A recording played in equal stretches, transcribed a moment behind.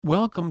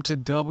Welcome to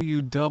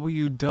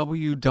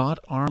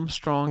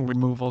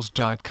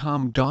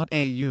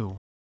www.armstrongremovals.com.au.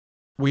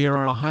 We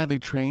are a highly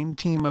trained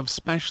team of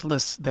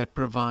specialists that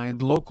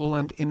provide local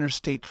and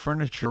interstate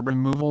furniture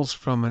removals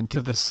from and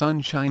to the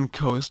Sunshine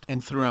Coast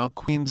and throughout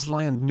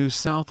Queensland, New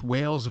South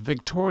Wales,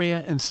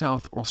 Victoria and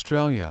South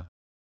Australia.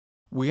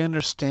 We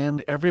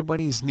understand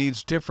everybody's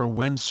needs differ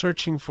when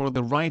searching for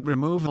the right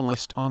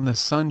removalist on the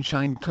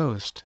Sunshine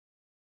Coast.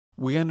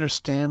 We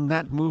understand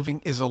that moving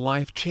is a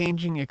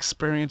life-changing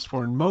experience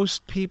for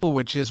most people,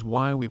 which is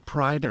why we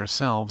pride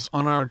ourselves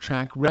on our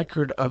track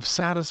record of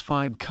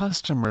satisfied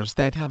customers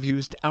that have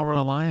used our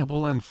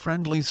reliable and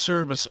friendly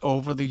service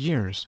over the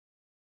years.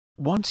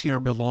 Once your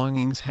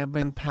belongings have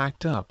been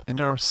packed up and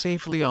are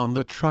safely on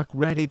the truck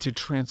ready to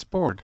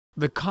transport,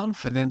 the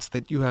confidence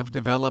that you have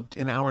developed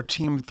in our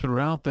team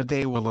throughout the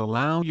day will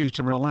allow you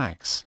to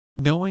relax,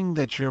 knowing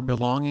that your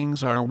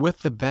belongings are with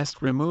the best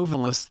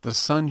removalists the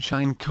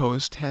Sunshine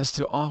Coast has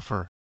to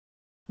offer.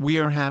 We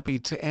are happy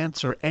to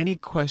answer any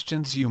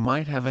questions you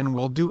might have and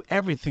will do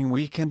everything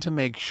we can to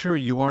make sure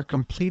you are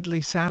completely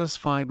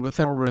satisfied with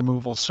our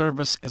removal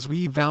service, as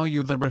we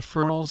value the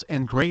referrals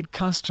and great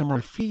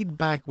customer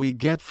feedback we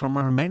get from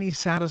our many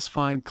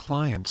satisfied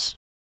clients.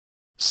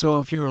 So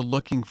if you're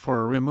looking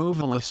for a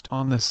removalist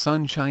on the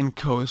Sunshine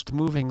Coast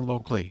moving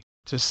locally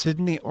to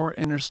Sydney, or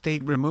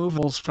interstate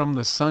removals from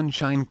the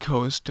Sunshine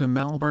Coast to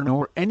Melbourne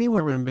or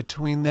anywhere in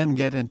between, then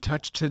get in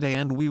touch today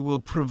and we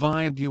will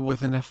provide you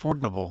with an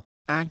affordable,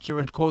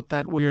 accurate quote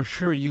that we're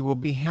sure you will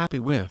be happy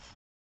with.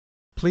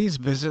 Please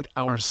visit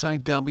our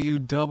site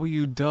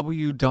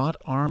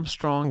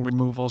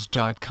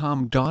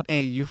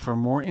www.armstrongremovals.com.au for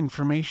more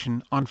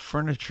information on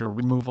furniture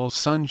removal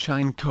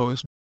Sunshine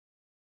Coast.